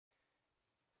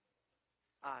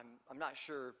I'm not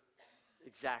sure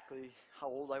exactly how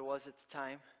old I was at the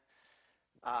time,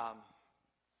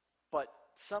 but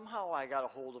somehow I got a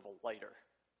hold of a lighter.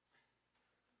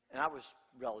 And I was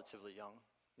relatively young,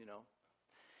 you know.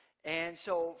 And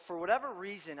so for whatever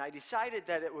reason, I decided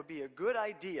that it would be a good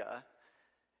idea.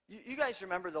 You guys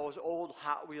remember those old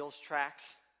Hot Wheels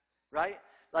tracks, right?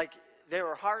 Like they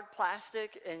were hard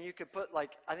plastic, and you could put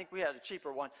like, I think we had a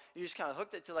cheaper one. You just kind of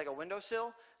hooked it to like a windowsill,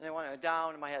 and then when it went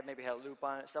down, it might have maybe had a loop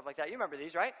on it, stuff like that. You remember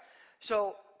these, right?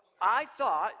 So I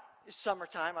thought,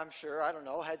 summertime, I'm sure, I don't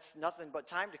know, had nothing but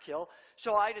time to kill.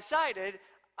 So I decided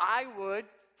I would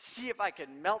see if I could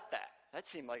melt that. That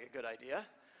seemed like a good idea.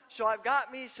 So I've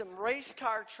got me some race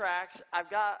car tracks, I've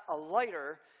got a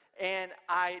lighter, and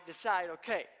I decide,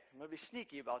 okay, I'm going to be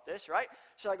sneaky about this, right?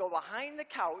 So I go behind the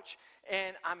couch,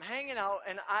 and I'm hanging out,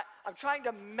 and I'm trying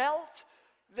to melt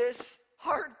this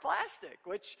hard plastic,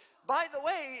 which, by the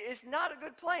way, is not a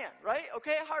good plan, right?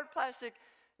 Okay, hard plastic,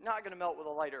 not going to melt with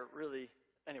a lighter, really,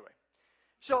 anyway.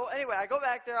 So anyway, I go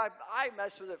back there, I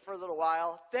mess with it for a little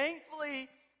while. Thankfully,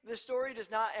 the story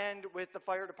does not end with the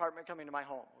fire department coming to my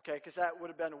home, okay, because that would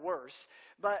have been worse.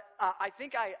 But I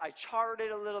think I charred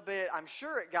it a little bit. I'm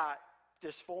sure it got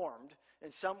disformed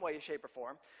in some way, shape, or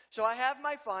form. So I have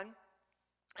my fun,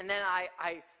 and then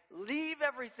I leave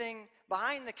everything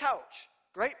behind the couch.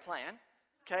 Great plan,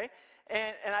 okay,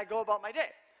 and I go about my day.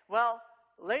 Well,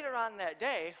 later on that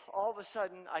day, all of a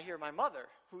sudden, I hear my mother,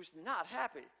 who's not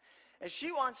happy, and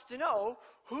she wants to know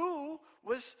who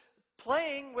was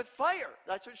playing with fire.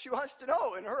 That's what she wants to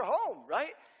know in her home,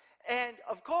 right? And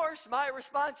of course, my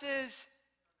response is,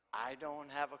 I don't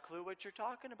have a clue what you're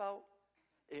talking about.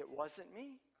 It wasn't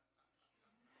me.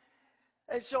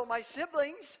 And so my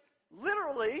siblings,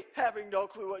 literally having no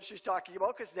clue what she's talking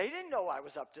about, because they didn't know I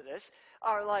was up to this,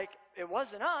 are like, it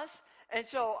wasn't us. And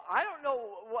so I don't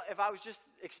know if I was just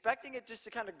expecting it just to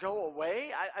kind of go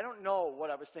away. I don't know what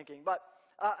I was thinking, but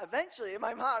eventually,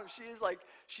 my mom,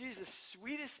 she's the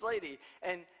sweetest lady,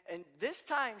 and this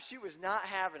time she was not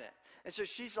having it. And so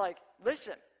she's like,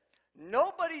 listen,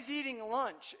 nobody's eating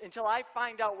lunch until I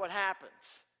find out what happens.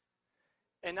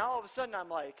 And now all of a sudden I'm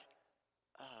like,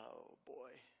 oh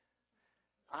boy,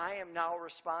 I am now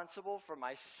responsible for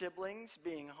my siblings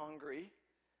being hungry,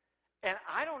 and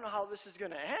I don't know how this is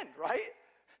going to end, right?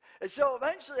 And so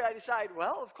eventually I decide,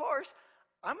 well, of course,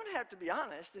 I'm going to have to be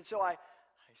honest, and so I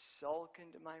sulk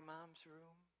into my mom's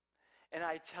room, and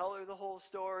I tell her the whole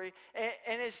story.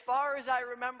 And as far as I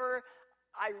remember,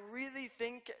 I really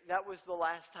think that was the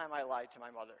last time I lied to my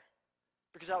mother.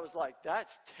 Because I was like,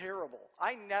 that's terrible.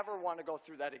 I never want to go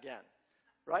through that again.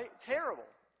 Right? Terrible.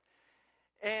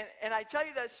 And I tell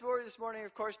you that story this morning,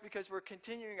 of course, because we're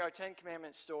continuing our Ten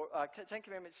Commandments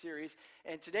series.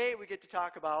 And today we get to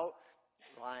talk about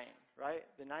lying, right?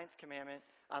 The 9th commandment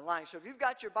on lying. So if you've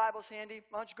got your Bibles handy,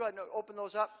 why don't you go ahead and open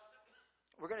those up.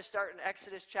 We're going to start in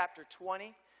Exodus chapter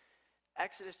 20.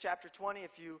 Exodus chapter 20.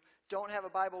 If you don't have a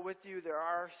Bible with you, there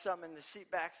are some in the seat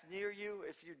backs near you.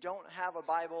 If you don't have a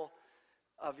Bible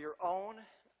of your own,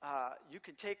 you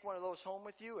can take one of those home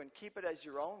with you and keep it as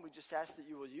your own. We just ask that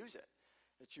you will use it,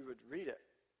 that you would read it.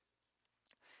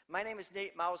 My name is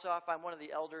Nate Mausoff. I'm one of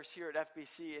the elders here at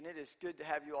FBC, and it is good to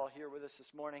have you all here with us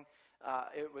this morning.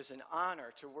 It was an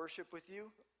honor to worship with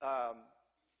you,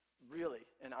 really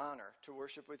an honor to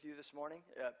worship with you this morning.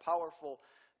 Powerful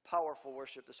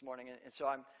worship this morning, and so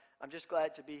I'm just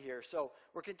glad to be here. So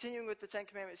we're continuing with the Ten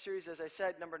Commandments series, as I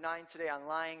said, number 9 today on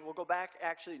lying. We'll go back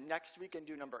actually next week and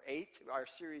do number 8. Our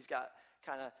series got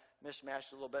kind of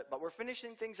mishmashed a little bit, but we're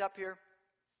finishing things up here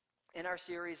in our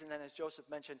series, and then as Joseph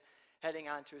mentioned, heading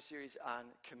on to a series on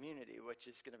community, which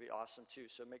is going to be awesome too.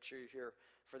 So make sure you're here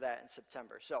for that in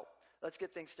September. So let's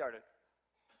get things started.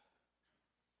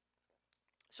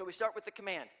 So we start with the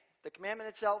command. The commandment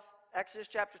itself, Exodus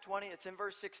chapter 20, it's in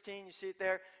verse 16. You see it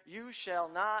there. You shall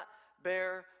not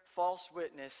bear false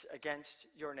witness against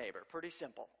your neighbor. Pretty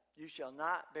simple. You shall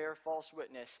not bear false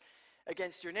witness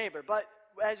against your neighbor. But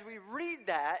as we read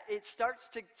that, it starts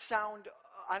to sound,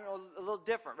 I don't know, a little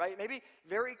different, right? Maybe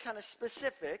very kind of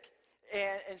specific.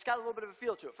 And it's got a little bit of a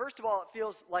feel to it. First of all, it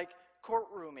feels like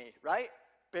courtroomy, right?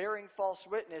 Bearing false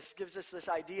witness gives us this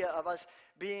idea of us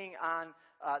being on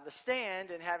the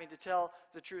stand and having to tell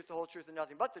the truth, the whole truth, and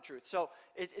nothing but the truth. So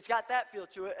it's got that feel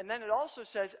to it. And then it also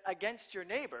says against your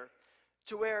neighbor,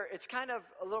 to where it's kind of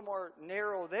a little more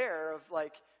narrow there of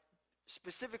like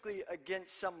specifically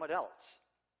against someone else.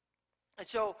 And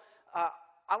so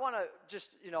I want to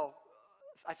just,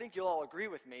 I think you'll all agree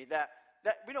with me that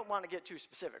we don't want to get too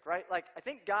specific, right? Like, I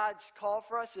think God's call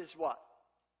for us is what?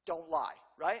 Don't lie,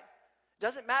 right?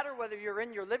 Doesn't matter whether you're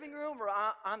in your living room or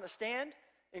on the stand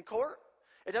in court.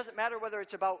 It doesn't matter whether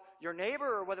it's about your neighbor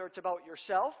or whether it's about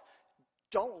yourself.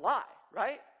 Don't lie,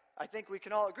 right? I think we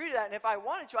can all agree to that. And if I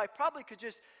wanted to, I probably could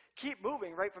just keep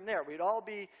moving right from there. We'd all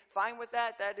be fine with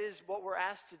that. That is what we're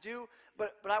asked to do.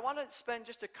 But I want to spend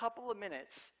just a couple of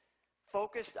minutes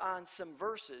focused on some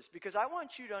verses because I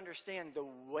want you to understand the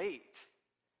weight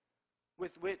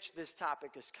with which this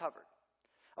topic is covered.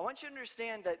 I want you to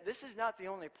understand that this is not the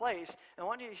only place. And I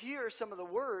want you to hear some of the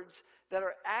words that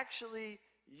are actually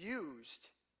used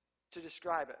to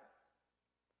describe it.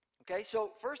 Okay,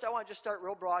 so first I want to just start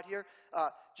real broad here.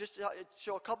 Just to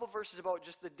show a couple verses about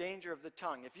just the danger of the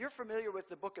tongue. If you're familiar with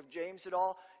the book of James at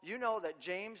all, you know that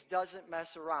James doesn't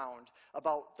mess around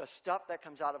about the stuff that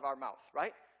comes out of our mouth,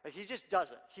 right? Like he just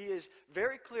doesn't. He is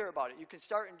very clear about it. You can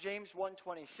start in James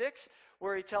 1:26,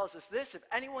 where he tells us this: if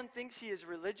anyone thinks he is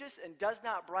religious and does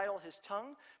not bridle his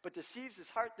tongue, but deceives his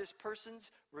heart, this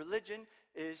person's religion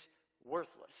is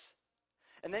worthless.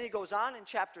 And then he goes on in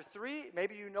chapter 3,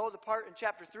 maybe you know the part in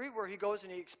chapter 3 where he goes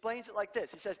and he explains it like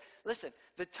this. He says, listen,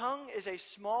 the tongue is a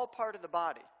small part of the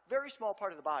body, very small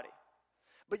part of the body,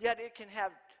 but yet it can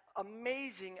have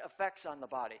amazing effects on the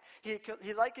body. He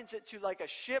likens it to like a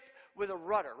ship with a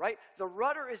rudder, right? The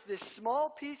rudder is this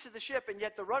small piece of the ship, and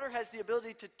yet the rudder has the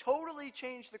ability to totally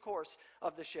change the course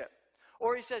of the ship.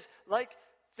 Or he says,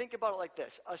 think about it like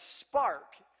this. A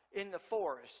spark in the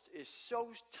forest is so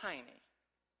tiny,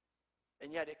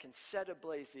 and yet it can set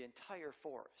ablaze the entire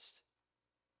forest.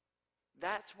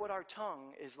 That's what our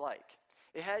tongue is like.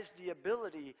 It has the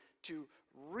ability to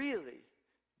really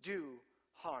do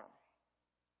harm,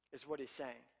 is what he's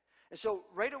saying. And so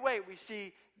right away we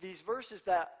see these verses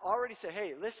that already say,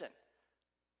 hey, listen,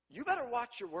 you better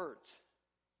watch your words.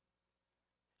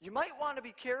 You might want to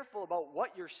be careful about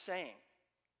what you're saying.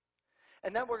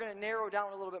 And then we're going to narrow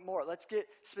down a little bit more. Let's get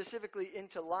specifically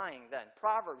into lying then.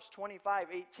 Proverbs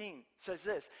 25:18 says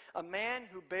this: a man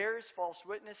who bears false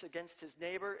witness against his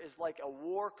neighbor is like a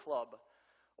war club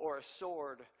or a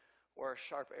sword or a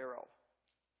sharp arrow.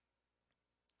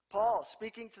 Paul,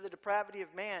 speaking to the depravity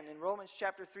of man in Romans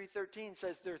chapter 3:13,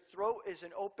 says their throat is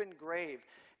an open grave.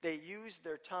 They use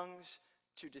their tongues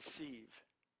to deceive.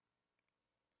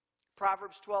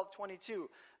 Proverbs 12:22,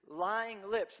 lying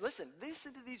lips. Listen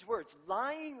to these words.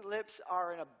 Lying lips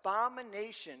are an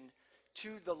abomination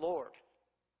to the Lord,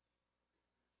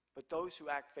 but those who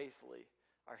act faithfully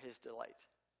are his delight.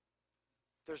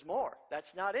 There's more.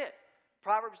 That's not it.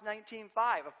 Proverbs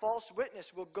 19:5, a false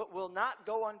witness will not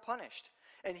go unpunished,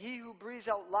 and he who breathes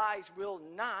out lies will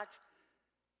not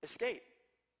escape.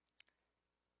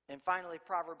 And finally,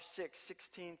 Proverbs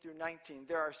 6:16 through 19.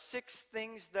 There are 6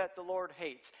 things that the Lord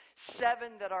hates,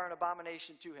 7 that are an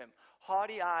abomination to him: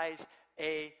 haughty eyes,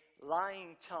 a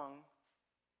lying tongue,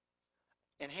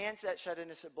 and hands that shed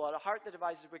innocent blood, a heart that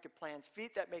devises wicked plans,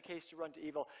 feet that make haste to run to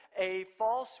evil, a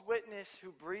false witness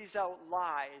who breathes out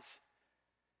lies,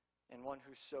 and one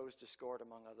who sows discord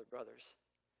among other brothers.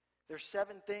 There's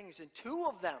 7 things, and 2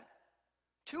 of them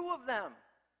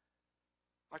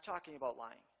are talking about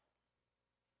lying.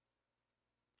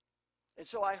 And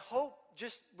so I hope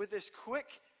just with this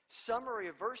quick summary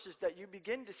of verses that you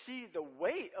begin to see the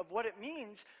weight of what it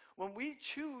means when we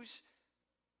choose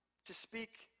to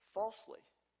speak falsely.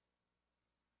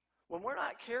 When we're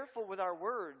not careful with our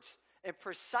words and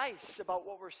precise about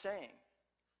what we're saying.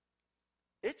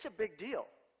 It's a big deal.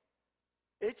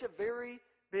 It's a very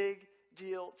big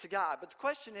deal to God. But the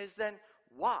question is then,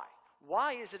 why?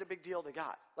 Why is it a big deal to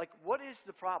God? Like, what is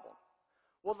the problem?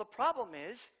 Well, the problem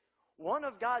is, one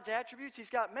of God's attributes, he's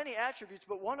got many attributes,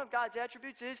 but one of God's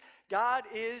attributes is God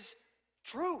is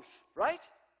truth, right?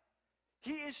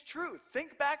 He is truth.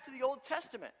 Think back to the Old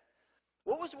Testament.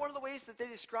 What was one of the ways that they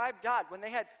described God? When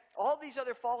they had all these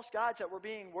other false gods that were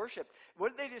being worshipped,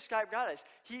 what did they describe God as?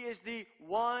 He is the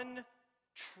one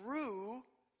true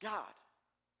God.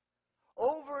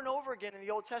 Over and over again in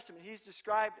the Old Testament, he's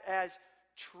described as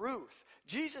truth.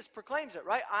 Jesus proclaims it,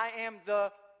 right? I am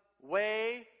the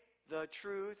way, the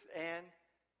truth, and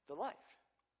the life.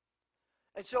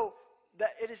 And so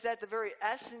it is at the very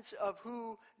essence of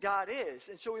who God is.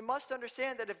 And so we must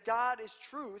understand that if God is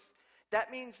truth,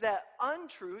 that means that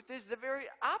untruth is the very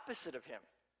opposite of him.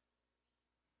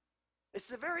 It's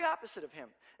the very opposite of him.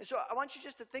 And so I want you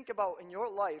just to think about in your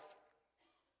life,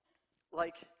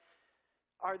 like,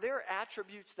 are there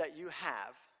attributes that you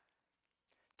have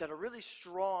that are really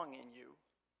strong in you?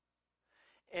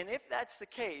 And if that's the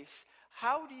case,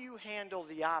 how do you handle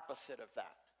the opposite of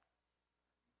that?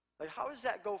 Like, how does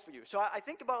that go for you? So I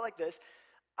think about it like this.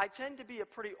 I tend to be a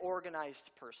pretty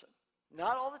organized person.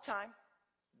 Not all the time.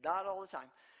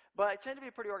 But I tend to be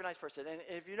a pretty organized person. And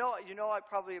if you know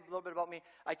probably a little bit about me.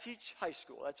 I teach high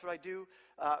school. That's what I do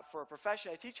for a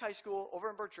profession. I teach high school over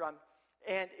in Bertrand.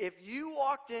 And if you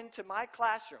walked into my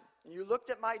classroom and you looked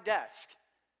at my desk,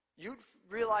 you'd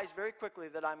realize very quickly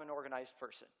that I'm an organized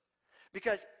person.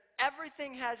 Because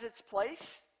everything has its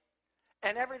place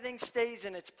and everything stays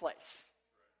in its place.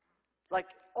 Like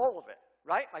all of it,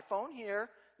 right? My phone here,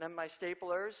 then my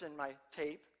staplers and my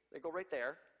tape, they go right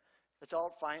there. It's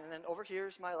all fine. And then over here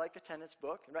is my attendance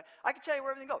book. And I can tell you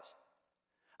where everything goes.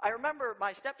 I remember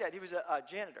my stepdad, he was a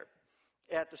janitor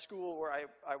at the school where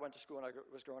I went to school when I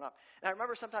was growing up. And I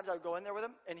remember sometimes I would go in there with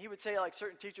him, and he would say,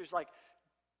 certain teachers,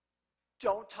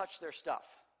 don't touch their stuff.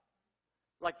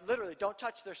 Literally, don't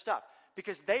touch their stuff.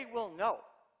 Because they will know.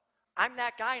 I'm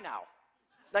that guy now.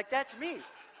 That's me.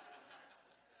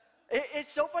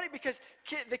 It's so funny because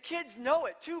the kids know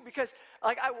it too, because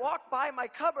I walk by my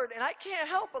cupboard and I can't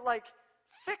help but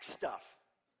fix stuff.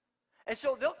 And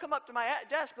so they'll come up to my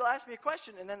desk, they'll ask me a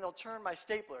question, and then they'll turn my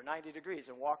stapler 90 degrees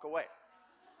and walk away.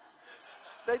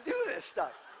 They do this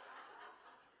stuff.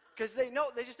 Because they know,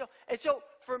 they just know. And so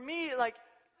for me,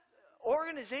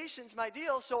 organization's my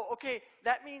deal. So, okay,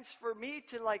 that means for me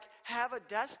to have a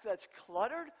desk that's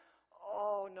cluttered,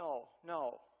 oh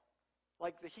no.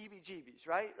 The heebie-jeebies,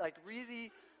 right?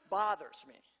 Really bothers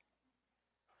me.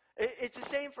 It's the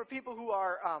same for people who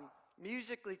are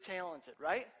musically talented,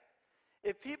 right?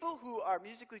 If people who are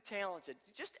musically talented,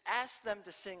 just ask them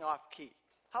to sing off key.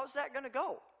 How's that going to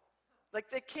go?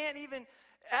 They can't even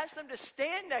ask them to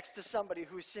stand next to somebody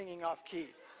who's singing off key.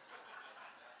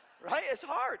 Right? It's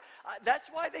hard. That's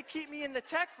why they keep me in the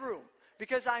tech room,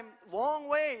 because I'm long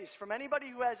ways from anybody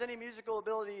who has any musical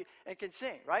ability and can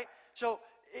sing, right? So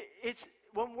it's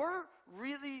when we're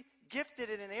really gifted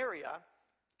in an area,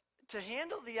 to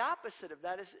handle the opposite of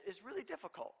that is really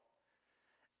difficult.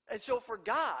 And so for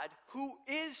God, who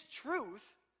is truth,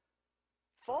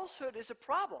 falsehood is a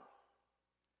problem.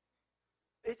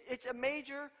 It's a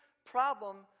major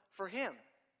problem for him.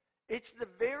 It's the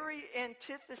very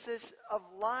antithesis of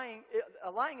lying.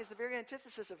 Lying is the very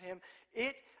antithesis of him.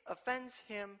 It offends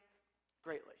him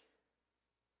greatly.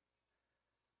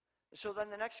 So then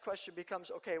the next question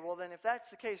becomes, okay, well then if that's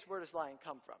the case, where does lying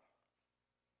come from?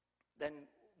 Then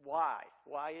why?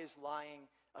 Why is lying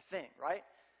a thing, right?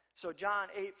 So John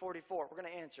 8:44, we're going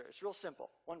to answer. It's real simple,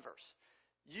 one verse.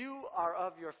 You are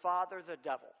of your father the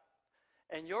devil,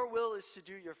 and your will is to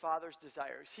do your father's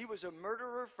desires. He was a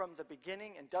murderer from the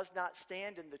beginning and does not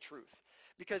stand in the truth,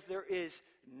 because there is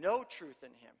no truth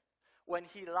in him. When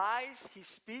he lies, he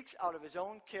speaks out of his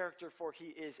own character, for he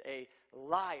is a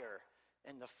liar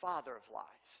and the father of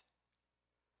lies.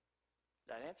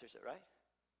 That answers it, right?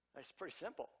 That's pretty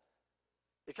simple.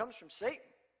 It comes from Satan.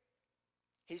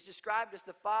 He's described as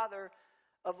the father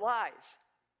of lies.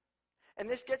 And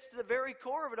this gets to the very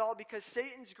core of it all, because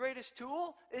Satan's greatest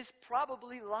tool is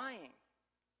probably lying.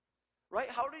 Right?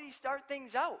 How did he start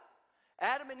things out?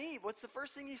 Adam and Eve, what's the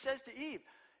first thing he says to Eve?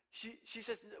 She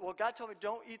says, well, God told me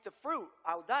don't eat the fruit,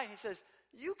 I'll die. And he says,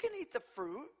 you can eat the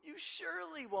fruit, you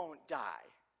surely won't die.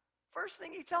 First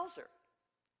thing he tells her.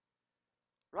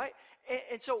 Right?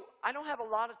 And so I don't have a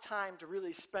lot of time to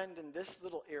really spend in this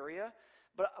little area,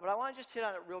 but I want to just hit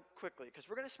on it real quickly, because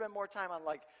we're going to spend more time on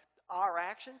our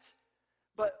actions.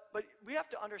 But we have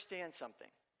to understand something.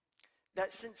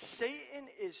 That since Satan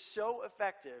is so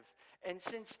effective, and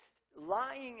since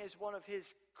lying is one of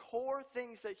his core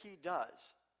things that he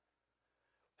does,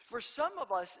 for some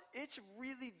of us, it's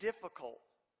really difficult.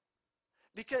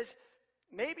 Because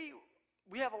maybe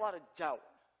we have a lot of doubt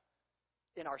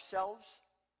in ourselves.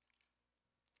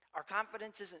 Our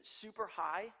confidence isn't super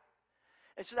high.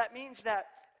 And so that means that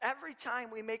every time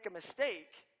we make a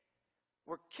mistake,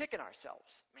 we're kicking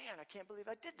ourselves. Man, I can't believe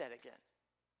I did that again.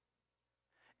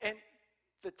 And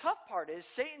the tough part is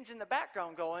Satan's in the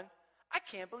background going, I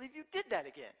can't believe you did that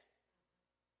again.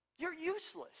 You're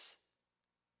useless.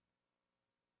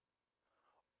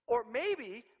 Or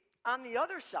maybe on the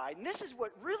other side, and this is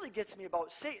what really gets me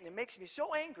about Satan and makes me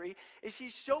so angry, is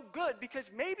he's so good, because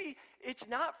maybe it's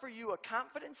not for you a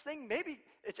confidence thing. Maybe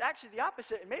it's actually the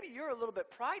opposite, and maybe you're a little bit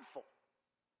prideful.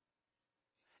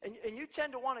 And you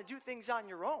tend to want to do things on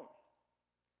your own.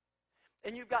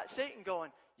 And you've got Satan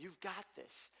going, you've got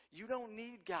this. You don't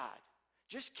need God.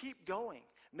 Just keep going.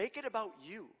 Make it about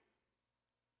you.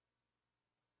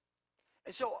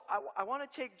 And so I want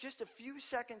to take just a few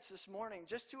seconds this morning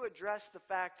just to address the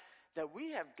fact that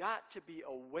we have got to be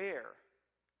aware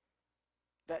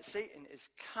that Satan is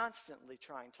constantly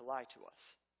trying to lie to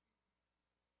us.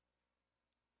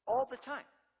 All the time.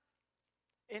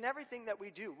 In everything that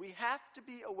we do, we have to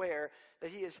be aware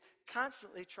that he is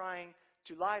constantly trying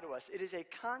to lie to us. It is a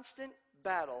constant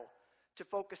battle to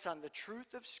focus on the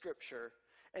truth of Scripture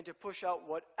and to push out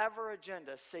whatever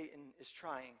agenda Satan is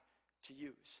trying to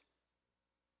use.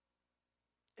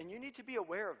 And you need to be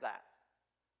aware of that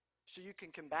so you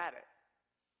can combat it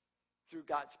through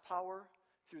God's power,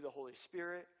 through the Holy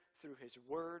Spirit, through His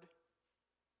Word.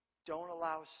 Don't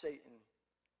allow Satan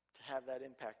to have that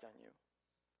impact on you.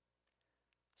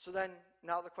 So then,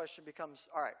 now the question becomes,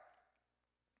 all right,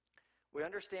 we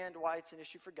understand why it's an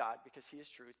issue for God, because He is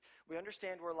truth. We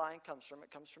understand where lying comes from. It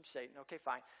comes from Satan. Okay,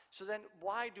 fine. So then,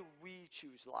 why do we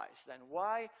choose lies then?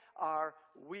 Why are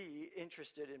we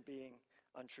interested in being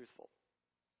untruthful?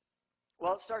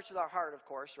 Well, it starts with our heart, of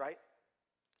course, right?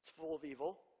 It's full of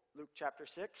evil. Luke chapter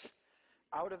 6.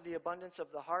 Out of the abundance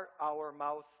of the heart, our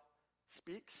mouth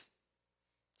speaks.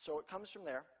 So it comes from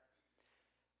there.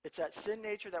 It's that sin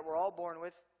nature that we're all born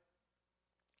with.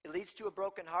 It leads to a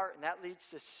broken heart, and that leads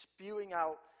to spewing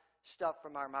out stuff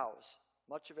from our mouths.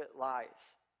 Much of it lies.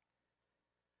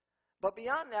 But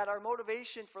beyond that, our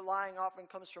motivation for lying often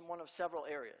comes from one of several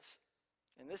areas.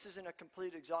 And this isn't a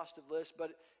complete exhaustive list,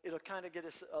 but it'll kind of get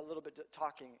us a little bit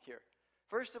talking here.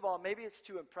 First of all, maybe it's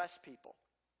to impress people.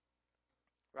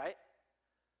 Right?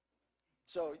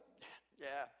 So,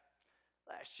 yeah,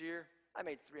 last year I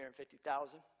made $350,000.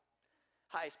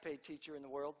 Highest paid teacher in the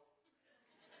world.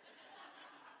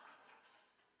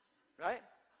 Right?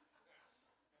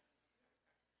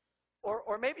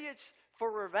 Or maybe it's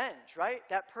for revenge, right?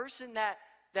 That person that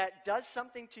does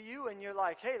something to you and you're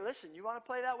like, hey, listen, you want to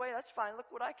play that way? That's fine.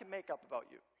 Look what I can make up about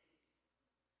you.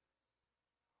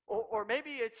 Or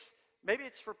maybe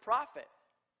it's for profit.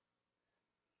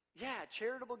 Yeah,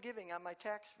 charitable giving on my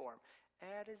tax form.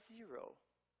 Add a 0.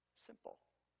 Simple.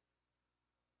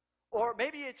 Or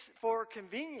maybe it's for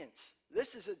convenience.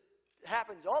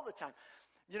 Happens all the time.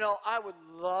 You know, I would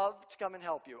love to come and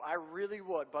help you. I really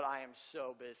would, but I am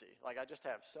so busy. Like, I just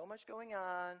have so much going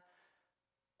on.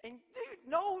 And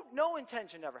no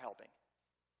intention of ever helping.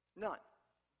 None.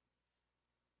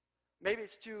 Maybe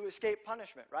it's to escape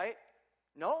punishment, right?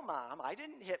 No, Mom, I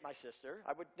didn't hit my sister.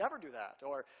 I would never do that.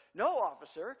 Or, no,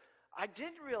 officer, I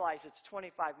didn't realize it's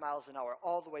 25 miles an hour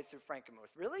all the way through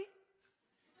Frankenmuth. Really?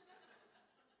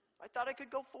 I thought I could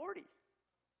go 40.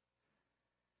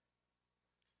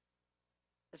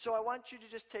 And so I want you to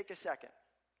just take a second.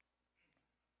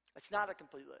 It's not a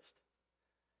complete list.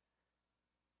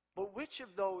 But which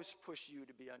of those push you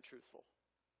to be untruthful?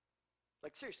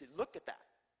 Like, seriously, look at that.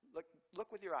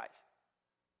 Look with your eyes.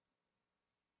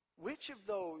 Which of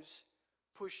those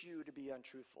push you to be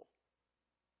untruthful?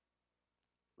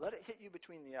 Let it hit you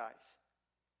between the eyes.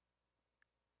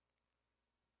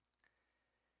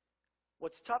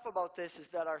 What's tough about this is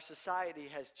that our society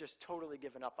has just totally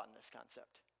given up on this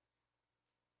concept.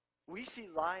 We see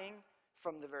lying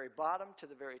from the very bottom to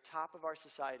the very top of our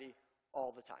society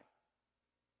all the time.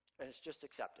 And it's just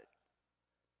accepted.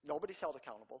 Nobody's held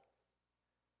accountable.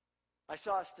 I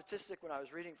saw a statistic when I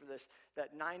was reading for this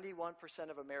that 91%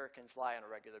 of Americans lie on a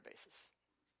regular basis.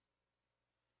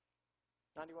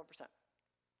 91%.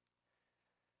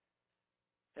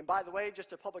 And by the way,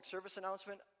 just a public service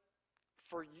announcement,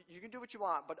 you can do what you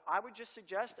want, but I would just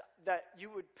suggest that you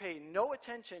would pay no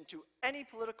attention to any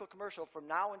political commercial from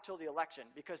now until the election,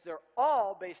 because they're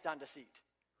all based on deceit.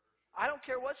 I don't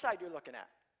care what side you're looking at.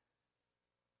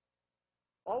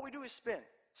 All we do is spin.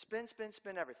 Spin, spin,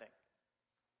 spin everything.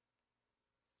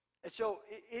 And so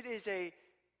it is a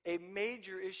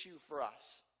major issue for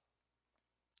us.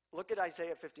 Look at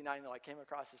Isaiah 59, though. I came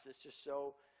across this. It's just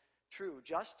so true.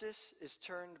 Justice is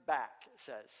turned back, it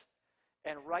says,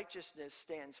 and righteousness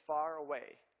stands far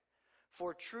away.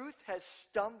 For truth has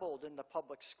stumbled in the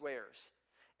public squares,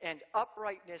 and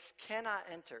uprightness cannot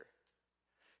enter.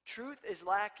 Truth is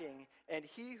lacking, and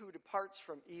he who departs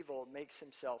from evil makes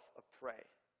himself a prey.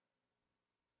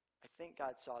 I think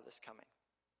God saw this coming.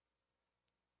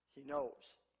 He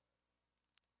knows.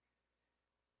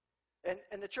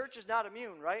 And the church is not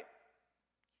immune, right?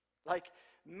 Like,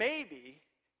 maybe,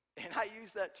 and I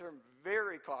use that term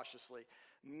very cautiously,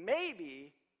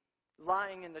 maybe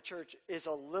lying in the church is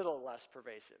a little less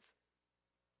pervasive.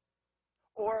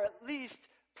 Or at least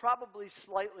probably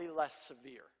slightly less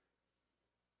severe.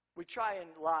 We try and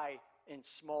lie in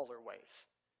smaller ways,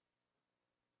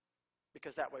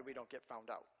 because that way we don't get found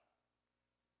out.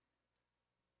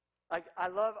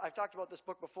 I've talked about this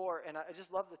book before, and I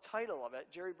just love the title of it,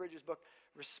 Jerry Bridges' book,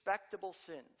 Respectable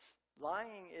Sins.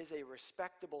 Lying is a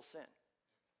respectable sin.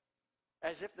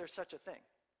 As if there's such a thing.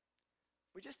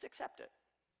 We just accept it.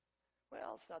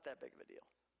 Well, it's not that big of a deal.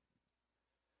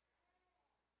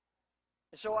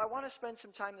 And so I want to spend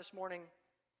some time this morning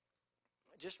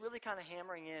just really kind of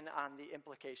hammering in on the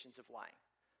implications of lying.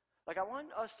 Like, I want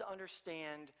us to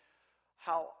understand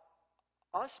how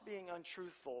us being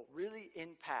untruthful really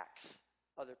impacts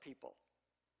other people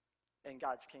and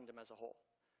God's kingdom as a whole.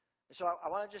 And so I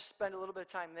want to just spend a little bit of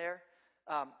time there.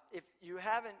 If you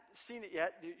haven't seen it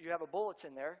yet, you have a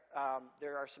bulletin there.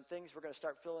 There are some things we're going to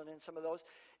start filling in some of those.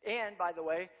 And by the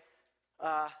way,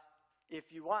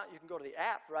 if you want, you can go to the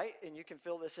app, right? And you can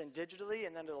fill this in digitally,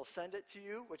 and then it'll send it to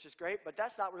you, which is great. But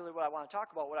that's not really what I want to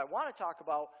talk about. What I want to talk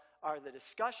about are the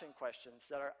discussion questions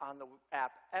that are on the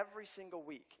app every single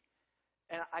week.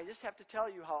 And I just have to tell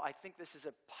you how I think this is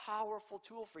a powerful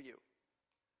tool for you.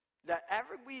 That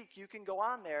every week you can go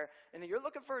on there, and if you're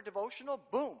looking for a devotional,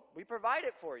 boom, we provide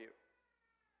it for you.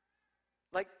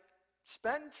 Like,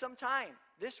 spend some time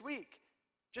this week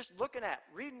just looking at,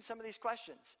 reading some of these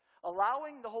questions,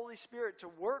 allowing the Holy Spirit to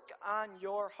work on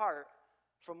your heart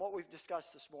from what we've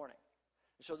discussed this morning.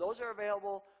 So those are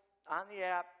available on the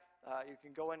app. You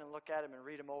can go in and look at them and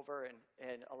read them over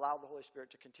and allow the Holy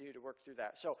Spirit to continue to work through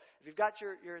that. So if you've got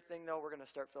your thing, though, we're going to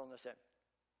start filling this in.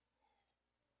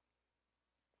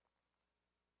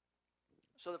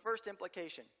 So the first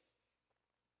implication,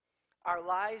 our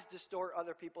lies distort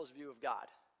other people's view of God.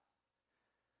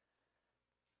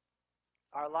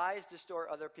 Our lies distort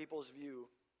other people's view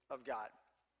of God.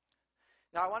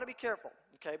 Now, I want to be careful,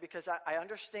 okay, because I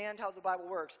understand how the Bible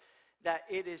works, that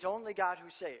it is only God who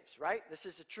saves, right? This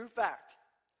is a true fact.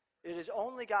 It is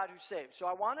only God who saves. So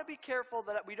I want to be careful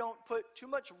that we don't put too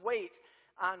much weight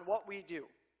on what we do.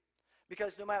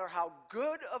 Because no matter how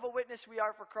good of a witness we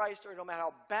are for Christ, or no matter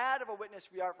how bad of a witness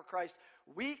we are for Christ,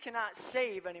 we cannot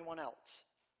save anyone else.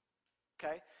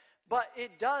 Okay? But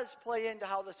it does play into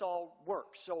how this all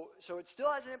works. So it still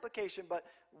has an implication, but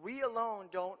we alone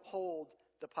don't hold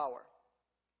the power.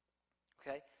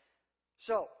 Okay?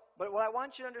 So, but what I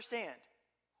want you to understand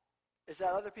is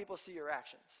that other people see your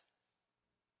actions.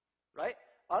 Right?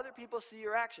 Other people see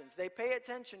your actions. They pay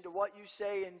attention to what you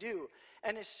say and do.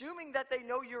 And assuming that they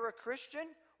know you're a Christian,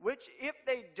 which if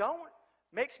they don't,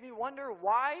 makes me wonder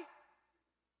why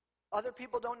other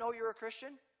people don't know you're a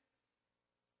Christian.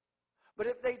 But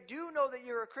if they do know that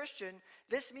you're a Christian,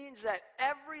 this means that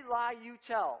every lie you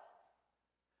tell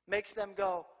makes them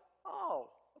go, oh,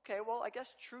 okay, well, I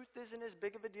guess truth isn't as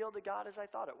big of a deal to God as I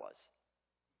thought it was.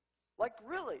 Like,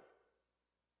 really?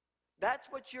 That's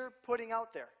what you're putting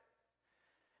out there.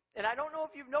 And I don't know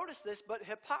if you've noticed this, but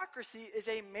hypocrisy is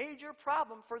a major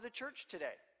problem for the church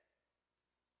today.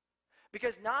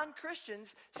 Because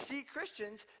non-Christians see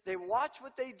Christians, they watch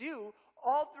what they do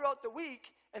all throughout the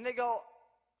week, and they go,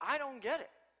 I don't get it.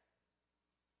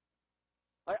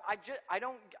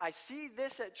 I see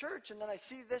this at church, and then I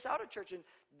see this out of church, and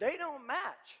they don't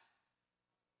match.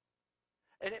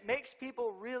 And it makes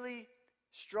people really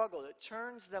struggle. It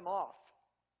turns them off.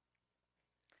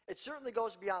 It certainly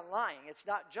goes beyond lying. It's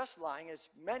not just lying, it's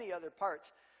many other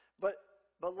parts. But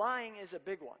lying is a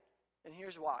big one. And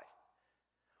here's why.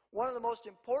 One of the most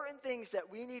important things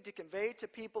that we need to convey to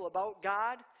people about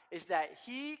God is that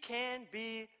He can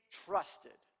be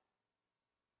trusted.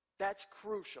 That's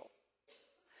crucial.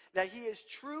 That He is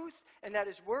truth, and that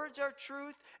His words are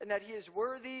truth, and that He is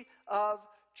worthy of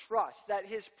trust. That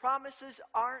His promises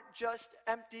aren't just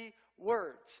empty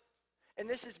words. And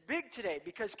this is big today,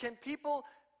 because can people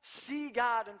see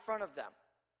God in front of them?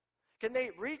 Can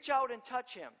they reach out and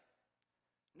touch Him?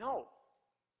 No.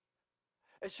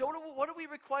 And so what do we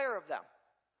require of them?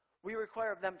 We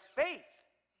require of them faith.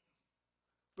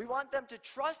 We want them to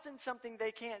trust in something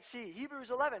they can't see.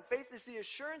 Hebrews 11, faith is the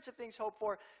assurance of things hoped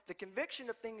for, the conviction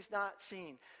of things not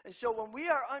seen. And so when we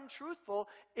are untruthful,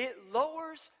 it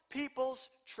lowers people's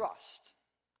trust.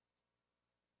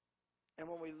 And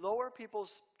when we lower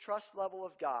people's trust level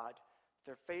of God,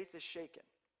 their faith is shaken.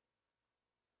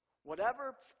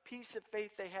 Whatever piece of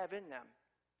faith they have in them,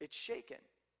 it's shaken.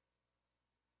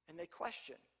 And they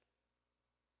question.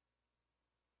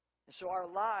 And so our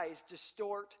lies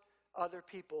distort other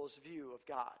people's view of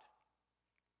God.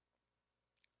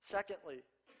 Secondly,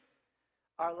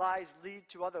 our lies lead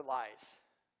to other lies.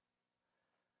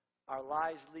 Our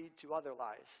lies lead to other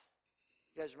lies.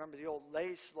 You guys remember the old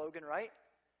Lay's slogan, right?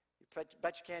 You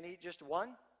bet you can't eat just one,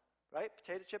 right?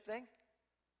 Potato chip thing.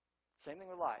 Same thing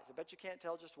with lies. I bet you can't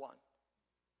tell just one.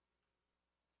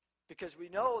 Because we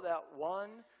know that one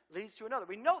leads to another.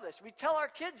 We know this. We tell our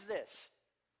kids this.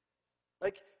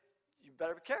 Like, you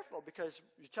better be careful, because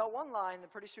you tell one lie, and then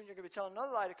pretty soon you're going to be telling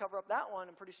another lie to cover up that one,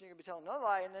 and pretty soon you're going to be telling another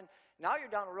lie, and then now you're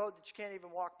down a road that you can't even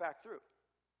walk back through.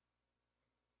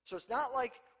 So it's not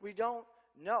like we don't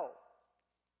know,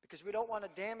 because we don't want to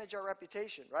damage our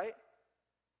reputation, right?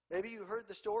 Maybe you heard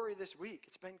the story this week.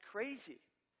 It's been crazy.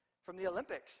 from the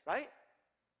Olympics, right?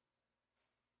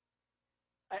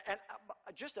 And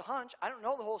just a hunch, I don't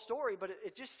know the whole story, but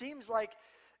it just seems like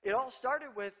it all started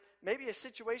with maybe a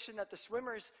situation that the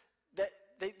swimmers, that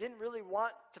they didn't really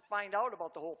want to find out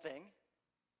about the whole thing,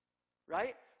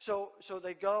 right? So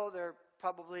they go, they're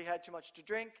probably had too much to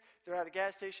drink, they're at a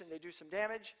gas station, they do some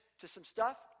damage to some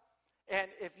stuff. And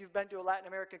if you've been to a Latin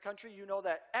American country, you know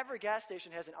that every gas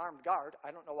station has an armed guard.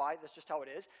 I don't know why, that's just how it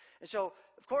is. And so,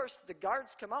 of course, the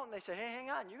guards come out and they say, hey, hang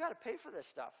on, you got to pay for this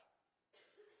stuff.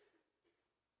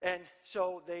 And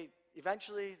so they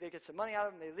eventually get some money out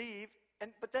of them, they leave.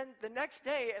 But then the next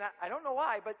day, and I don't know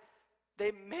why, but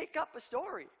they make up a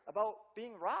story about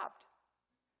being robbed.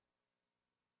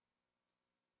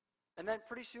 And then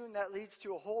pretty soon that leads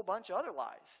to a whole bunch of other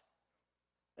lies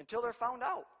until they're found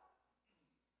out.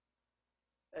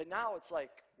 And now it's like,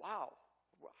 wow,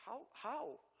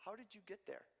 how did you get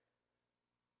there?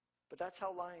 But that's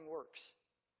how lying works.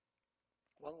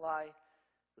 One lie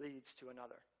leads to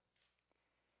another.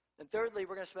 And thirdly,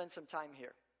 we're going to spend some time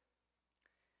here.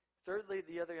 Thirdly,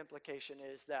 the other implication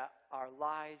is that our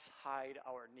lies hide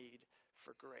our need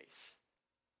for grace.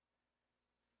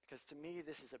 Because to me,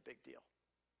 this is a big deal.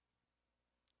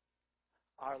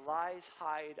 Our lies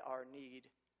hide our need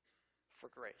for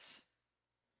grace.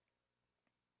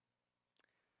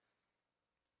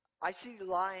 I see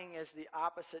lying as the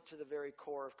opposite to the very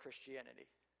core of Christianity.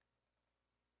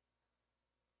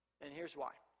 And here's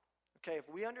why. Okay, if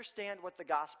we understand what the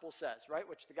gospel says, right,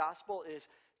 which the gospel is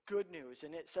good news,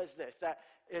 and it says this, that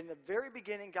in the very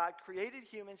beginning, God created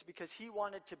humans because he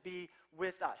wanted to be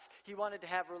with us. He wanted to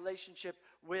have a relationship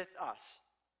with us.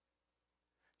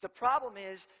 The problem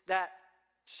is that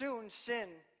soon sin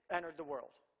entered the world.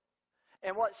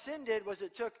 And what sin did was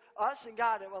it took us and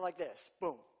God and it went like this,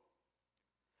 boom.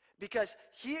 Because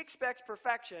he expects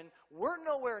perfection, we're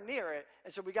nowhere near it,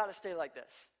 and so we got to stay like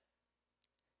this.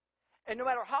 And no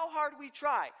matter how hard we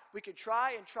try, we could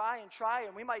try and try and try,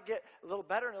 and we might get a little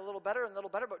better and a little better and a little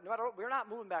better, but no matter what, we're not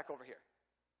moving back over here.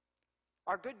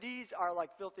 Our good deeds are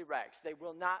like filthy rags. They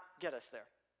will not get us there.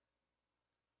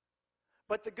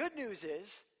 But the good news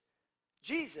is,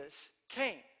 Jesus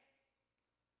came.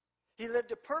 He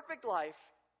lived a perfect life,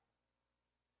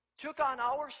 took on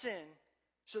our sin,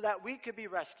 so that we could be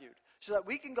rescued, so that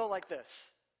we can go like this.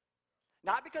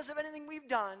 Not because of anything we've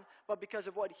done, but because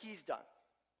of what he's done.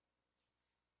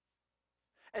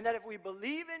 And that if we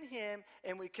believe in him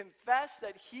and we confess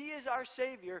that he is our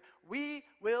Savior, we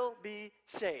will be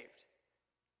saved.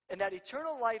 And that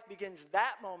eternal life begins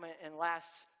that moment and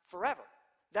lasts forever.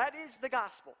 That is the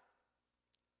gospel.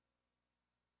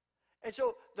 And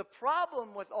so the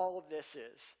problem with all of this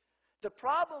is, the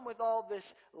problem with all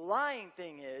this lying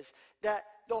thing is that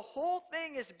the whole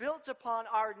thing is built upon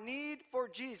our need for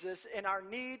Jesus and our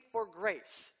need for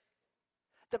grace.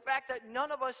 The fact that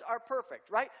none of us are perfect,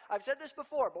 right? I've said this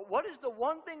before, but what is the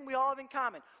one thing we all have in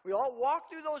common? We all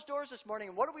walked through those doors this morning,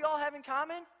 and what do we all have in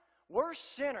common? We're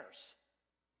sinners.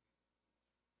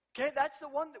 Okay, that's the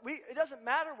one that it doesn't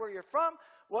matter where you're from,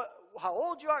 how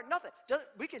old you are, nothing.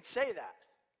 We can say that.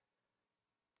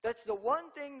 That's the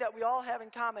one thing that we all have in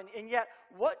common. And yet,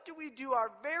 what do we do our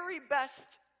very best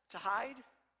to hide?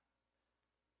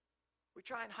 We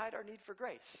try and hide our need for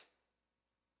grace.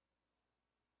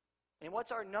 And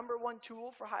what's our number one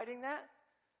tool for hiding that?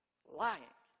 Lying.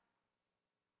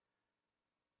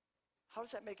 How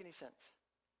does that make any sense?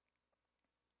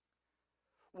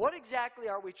 What exactly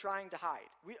are we trying to hide?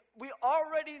 We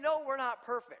already know we're not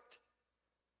perfect.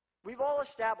 We've all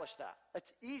established that.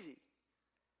 That's easy.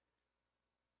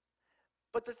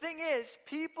 But the thing is,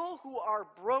 people who are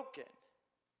broken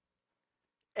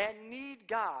and need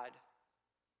God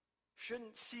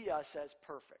shouldn't see us as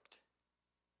perfect.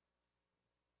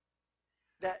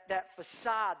 That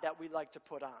facade that we like to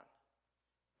put on.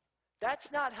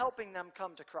 That's not helping them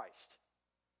come to Christ.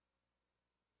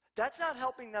 That's not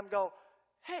helping them go,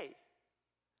 hey,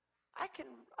 I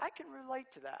can relate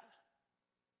to that.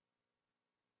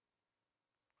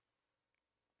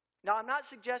 Now, I'm not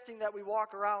suggesting that we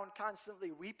walk around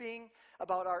constantly weeping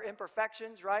about our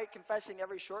imperfections, right? Confessing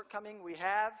every shortcoming we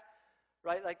have,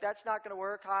 right? Like, that's not going to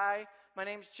work. Hi, my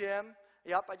name's Jim.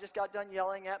 Yep, I just got done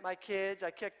yelling at my kids. I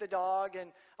kicked the dog,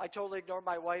 and I totally ignored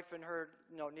my wife and her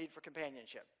need for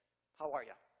companionship. How are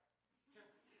you?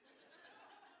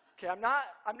 Okay, I'm not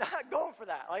going for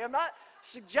that. Like, I'm not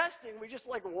suggesting we just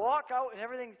like walk out and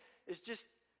everything is just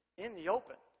in the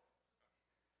open.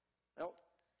 I don't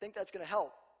think that's going to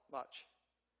help much.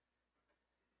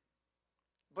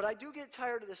 But I do get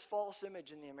tired of this false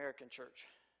image in the American church.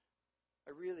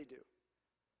 I really do.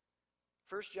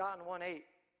 1 John 1:8,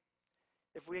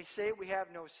 If we say we have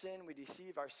no sin, we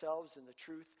deceive ourselves and the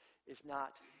truth is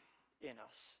not in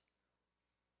us.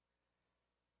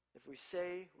 If we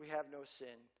say we have no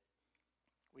sin,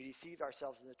 we deceive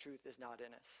ourselves and the truth is not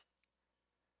in us.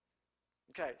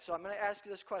 Okay, so I'm going to ask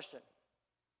you this question.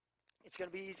 It's going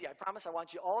to be easy. I promise. I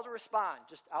want you all to respond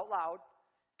just out loud.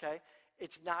 Okay?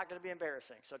 It's not going to be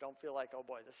embarrassing, so don't feel like, oh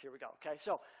boy, here we go. Okay,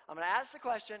 so I'm going to ask the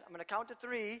question. I'm going to count to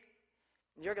 3,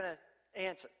 and you're going to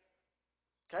answer.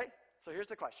 Okay? So here's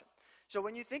the question. So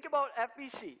when you think about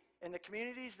FBC and the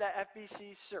communities that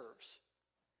FBC serves,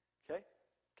 okay,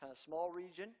 kind of small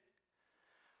region,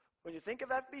 when you think of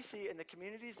FBC and the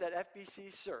communities that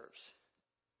FBC serves,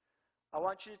 I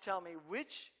want you to tell me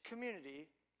which community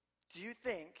do you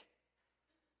think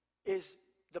is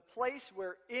the place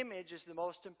where image is the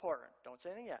most important? Don't say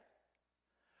anything yet.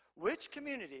 Which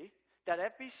community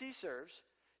that FBC serves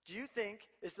do you think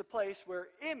is the place where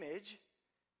image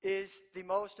is the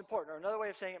most important? Or another way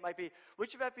of saying it might be,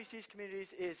 which of FBC's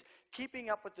communities is keeping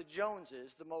up with the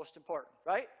Joneses the most important,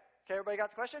 right? Okay, everybody got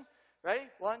the question? Ready?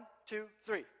 1, 2,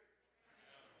 3.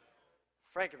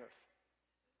 Frankenmuth.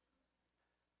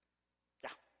 Yeah.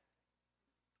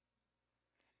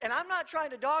 And I'm not trying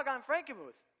to dog on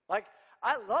Frankenmuth. Like,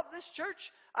 I love this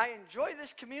church. I enjoy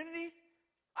this community.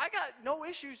 I got no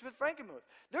issues with Frankenmuth.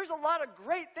 There's a lot of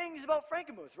great things about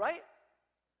Frankenmuth, right?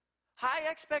 High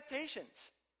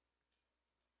expectations.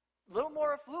 A little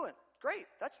more affluent. Great.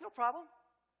 That's no problem.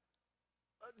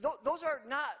 Those are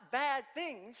not bad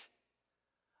things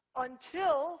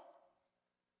until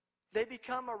they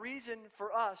become a reason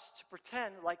for us to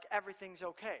pretend like everything's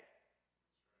okay.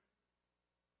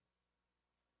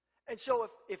 And so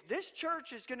if this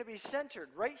church is going to be centered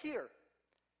right here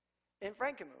in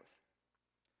Frankenmuth,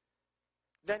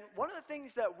 then one of the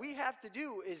things that we have to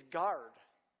do is guard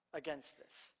against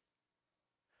this.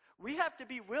 We have to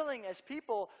be willing as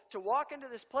people to walk into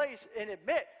this place and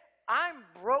admit, I'm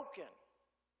broken.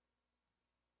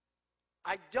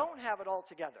 I don't have it all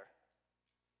together.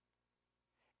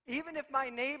 Even if my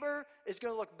neighbor is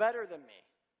going to look better than me,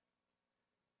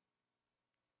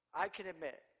 I can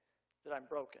admit that I'm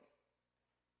broken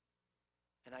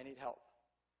and I need help.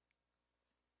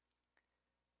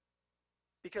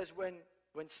 Because when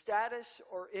status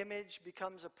or image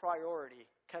becomes a priority,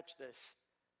 catch this,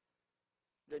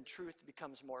 then truth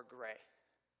becomes more gray.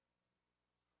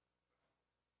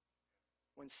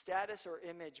 When status or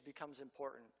image becomes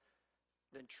important,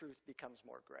 then truth becomes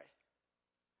more gray.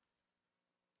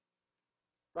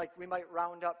 Like we might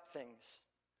round up things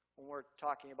when we're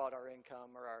talking about our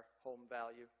income or our home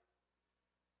value.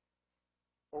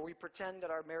 Or we pretend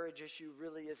that our marriage issue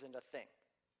really isn't a thing.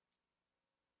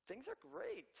 Things are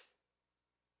great.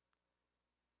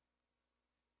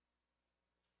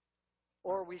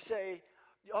 Or we say,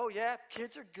 oh yeah,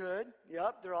 kids are good.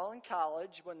 Yep, they're all in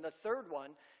college. When the third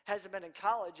one hasn't been in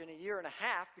college in a year and a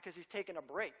half because he's taken a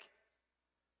break.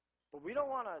 But we don't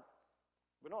want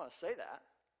to say that.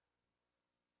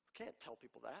 We can't tell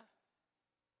people that.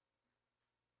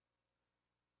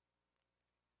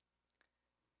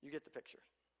 You get the picture.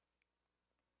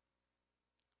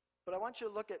 But I want you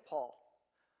to look at Paul.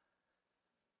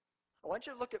 I want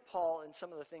you to look at Paul and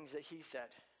some of the things that he said.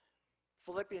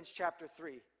 Philippians chapter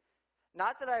 3.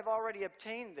 Not that I've already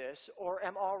obtained this or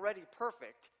am already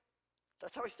perfect.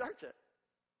 That's how he starts it.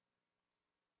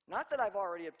 Not that I've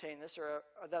already obtained this or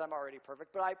that I'm already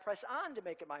perfect, but I press on to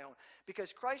make it my own,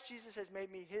 because Christ Jesus has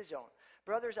made me his own.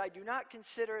 Brothers, I do not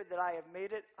consider that I have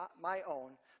made it my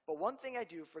own, but one thing I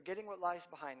do, forgetting what lies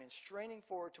behind and straining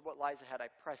forward to what lies ahead, I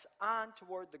press on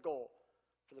toward the goal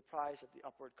for the prize of the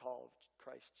upward call of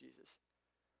Christ Jesus.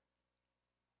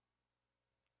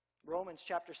 Romans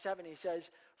chapter 7, he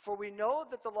says, for we know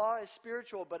that the law is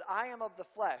spiritual, but I am of the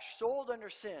flesh, sold under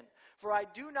sin. For I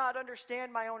do not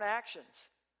understand my own actions.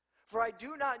 For I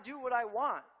do not do what I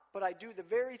want, but I do the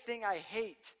very thing I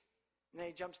hate. And then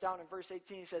he jumps down in verse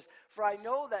 18, he says, for I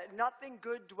know that nothing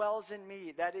good dwells in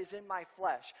me, that is in my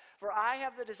flesh. For I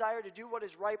have the desire to do what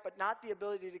is right, but not the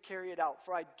ability to carry it out.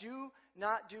 For I do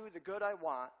not do the good I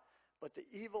want, but the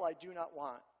evil I do not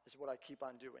want is what I keep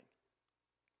on doing.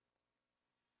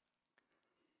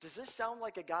 Does this sound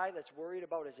like a guy that's worried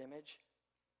about his image?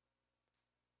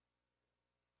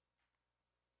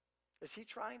 Is he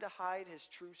trying to hide his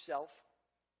true self?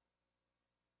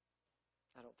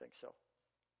 I don't think so.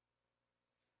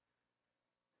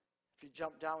 If you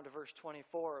jump down to verse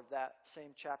 24 of that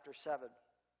same chapter 7,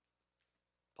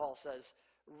 Paul says,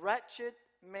 wretched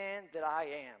man that I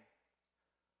am,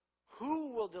 who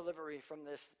will deliver me from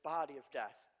this body of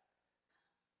death?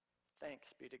 Thanks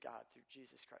be to God through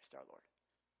Jesus Christ our Lord.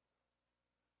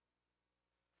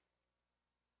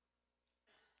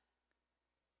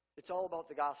 It's all about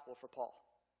the gospel for Paul.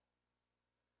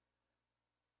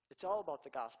 It's all about the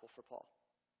gospel for Paul.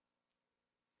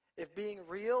 If being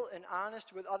real and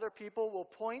honest with other people will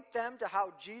point them to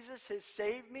how Jesus has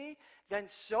saved me, then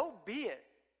so be it.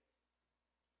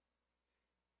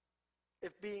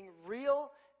 If being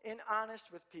real and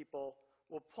honest with people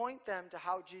will point them to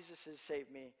how Jesus has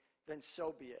saved me, then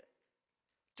so be it.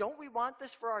 Don't we want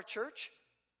this for our church?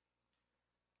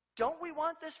 Don't we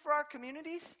want this for our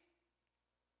communities?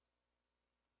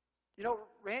 You know,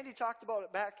 Randy talked about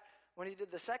it back when he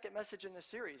did the second message in the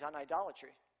series on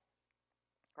idolatry.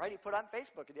 Right? He put on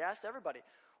Facebook and he asked everybody,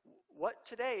 what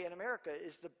today in America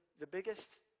is the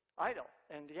biggest idol?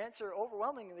 And the answer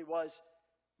overwhelmingly was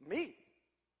me.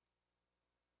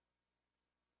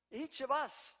 Each of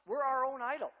us, we're our own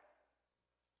idol.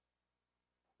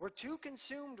 We're too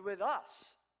consumed with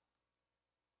us.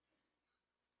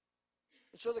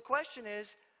 And so the question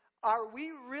is, are we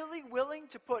really willing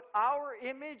to put our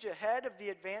image ahead of the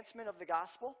advancement of the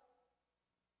gospel?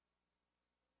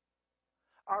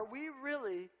 Are we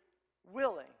really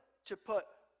willing to put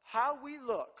how we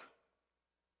look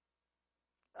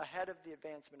ahead of the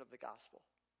advancement of the gospel?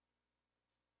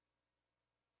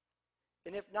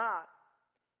 And if not,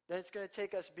 then it's going to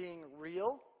take us being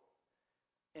real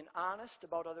and honest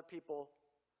about other people,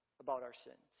 about our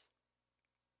sins.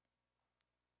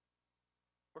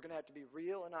 We're going to have to be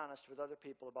real and honest with other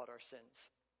people about our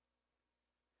sins.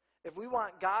 If we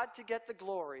want God to get the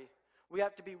glory, we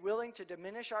have to be willing to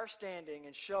diminish our standing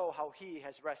and show how He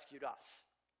has rescued us.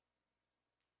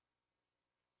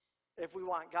 If we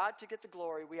want God to get the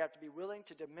glory, we have to be willing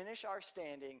to diminish our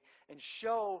standing and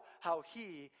show how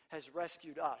He has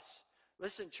rescued us.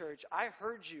 Listen, church, I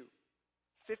heard you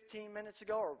 15 minutes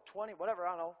ago or 20, whatever, I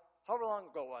don't know, however long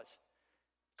ago it was,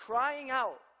 crying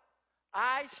out,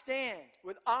 I stand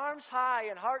with arms high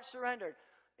and heart surrendered,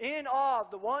 in awe of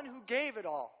the one who gave it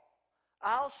all.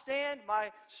 I'll stand,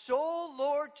 my soul,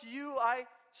 Lord, to you I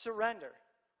surrender.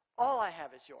 All I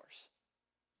have is yours.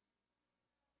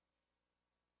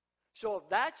 So if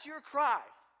that's your cry,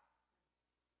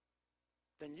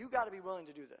 then you got to be willing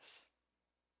to do this.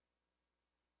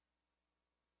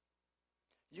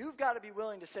 You've got to be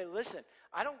willing to say, listen,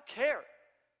 I don't care.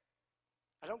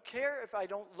 I don't care if I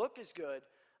don't look as good.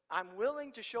 I'm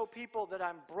willing to show people that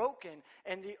I'm broken,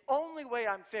 and the only way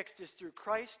I'm fixed is through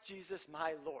Christ Jesus,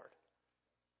 my Lord.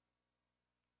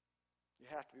 You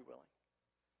have to be willing.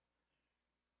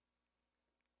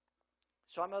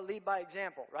 So I'm going to lead by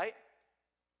example, right?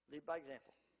 Lead by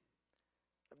example.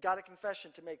 I've got a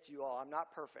confession to make to you all. I'm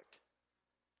not perfect.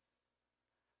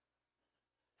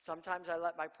 Sometimes I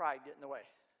let my pride get in the way.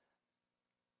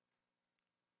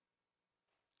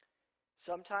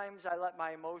 Sometimes I let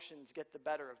my emotions get the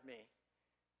better of me,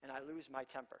 and I lose my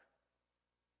temper.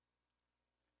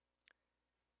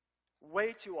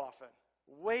 Way too often,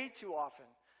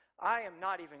 I am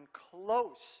not even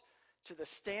close to the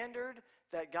standard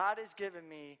that God has given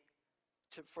me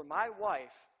for my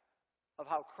wife of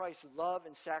how Christ loved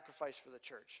and sacrificed for the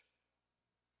church.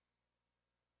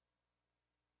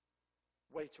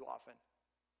 Way too often.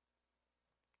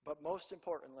 But most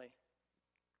importantly,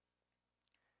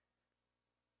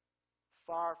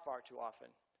 far, far too often,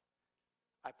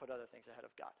 I put other things ahead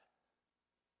of God.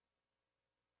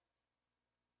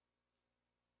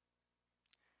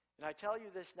 And I tell you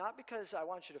this not because I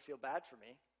want you to feel bad for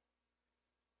me,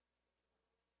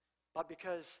 but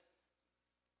because,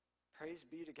 praise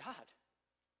be to God,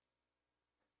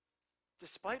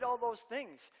 despite all those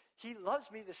things, He loves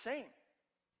me the same.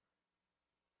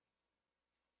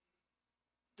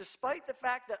 Despite the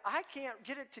fact that I can't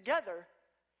get it together,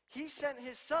 He sent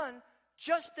His Son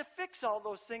just to fix all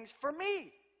those things for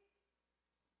me.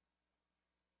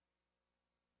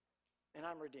 And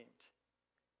I'm redeemed.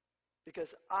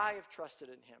 Because I have trusted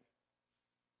in Him.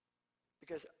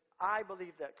 Because I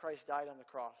believe that Christ died on the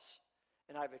cross,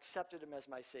 and I've accepted Him as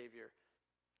my Savior.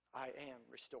 I am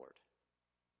restored.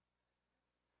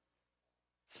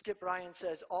 Skip Ryan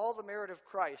says, all the merit of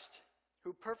Christ,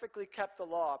 who perfectly kept the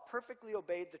law, perfectly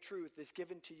obeyed the truth, is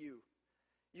given to you.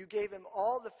 You gave Him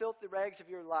all the filthy rags of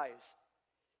your lives.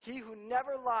 He who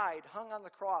never lied hung on the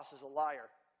cross as a liar.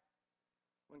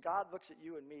 When God looks at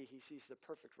you and me, He sees the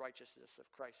perfect righteousness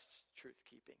of Christ's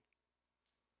truth-keeping.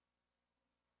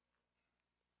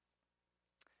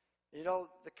 You know,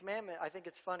 the commandment, I think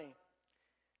it's funny.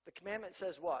 The commandment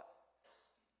says what?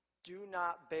 Do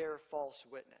not bear false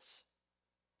witness.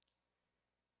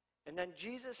 And then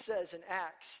Jesus says in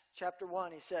Acts chapter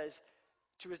 1, He says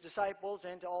to His disciples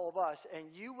and to all of us,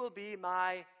 and you will be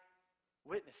my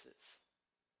witnesses.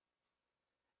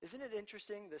 Isn't it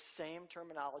interesting, the same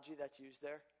terminology that's used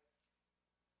there?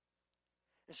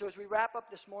 And so as we wrap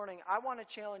up this morning, I want to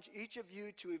challenge each of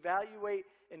you to evaluate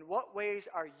in what ways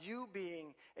are you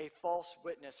being a false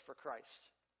witness for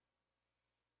Christ?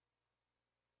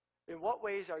 In what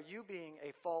ways are you being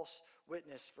a false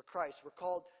witness for Christ? We're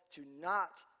called to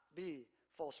not be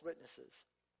false witnesses.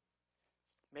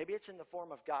 Maybe it's in the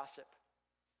form of gossip.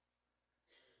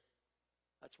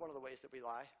 That's one of the ways that we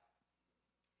lie.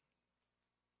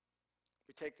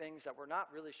 We take things that we're not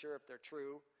really sure if they're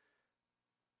true.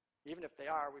 Even if they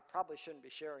are, we probably shouldn't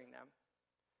be sharing them.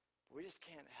 But we just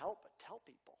can't help but tell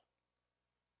people.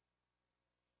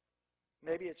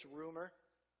 Maybe it's rumor.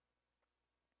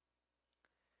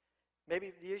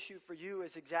 Maybe the issue for you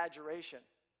is exaggeration.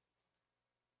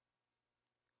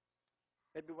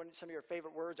 Maybe some of your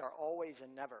favorite words are always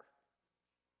and never.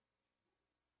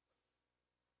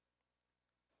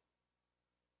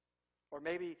 Or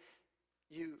maybe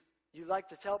you like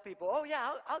to tell people, oh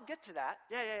yeah, I'll get to that.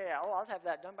 Yeah. Oh, I'll have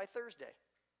that done by Thursday.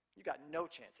 You got no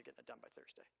chance of getting it done by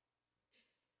Thursday.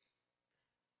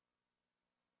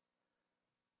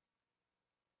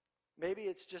 Maybe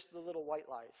it's just the little white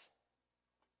lies.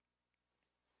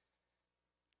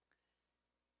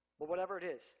 But whatever it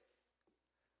is,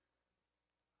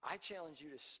 I challenge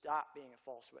you to stop being a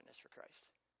false witness for Christ.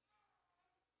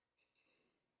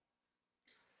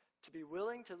 To be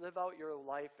willing to live out your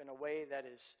life in a way that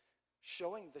is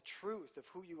showing the truth of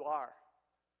who you are,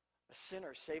 a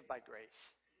sinner saved by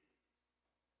grace.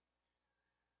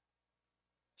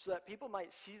 So that people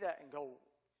might see that and go,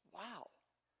 wow,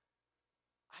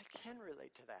 I can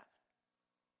relate to that.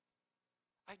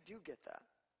 I do get that.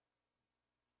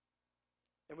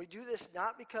 And we do this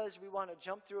not because we want to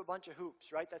jump through a bunch of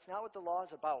hoops, right? That's not what the law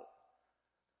is about.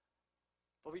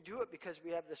 But we do it because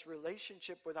we have this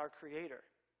relationship with our Creator.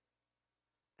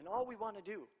 And all we want to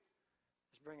do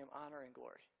is bring Him honor and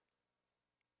glory.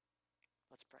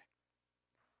 Let's pray.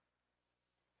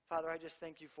 Father, I just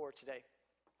thank you for today.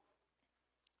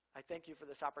 I thank you for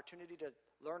this opportunity to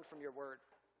learn from your word.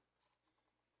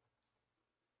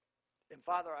 And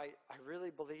Father, I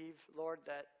really believe, Lord,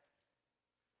 that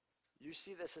you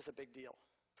see this as a big deal.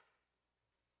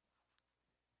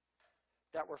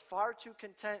 That we're far too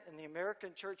content in the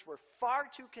American church, we're far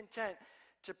too content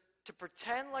to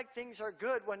pretend like things are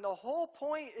good when the whole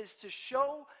point is to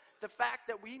show the fact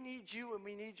that we need you and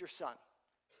we need your Son.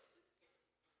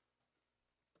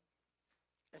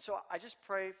 And so I just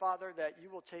pray, Father, that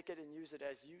you will take it and use it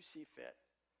as you see fit.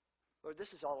 Lord,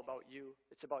 this is all about you.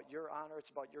 It's about your honor. It's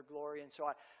about your glory. And so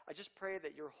I just pray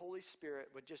that your Holy Spirit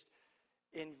would just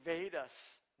invade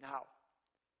us now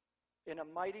in a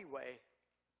mighty way.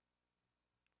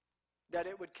 That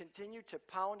it would continue to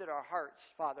pound at our hearts,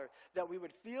 Father. That we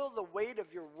would feel the weight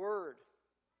of your word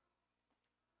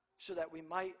so that we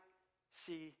might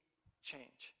see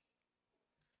change.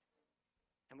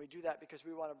 And we do that because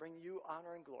we want to bring you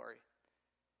honor and glory.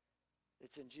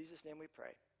 It's in Jesus' name we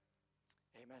pray.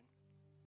 Amen.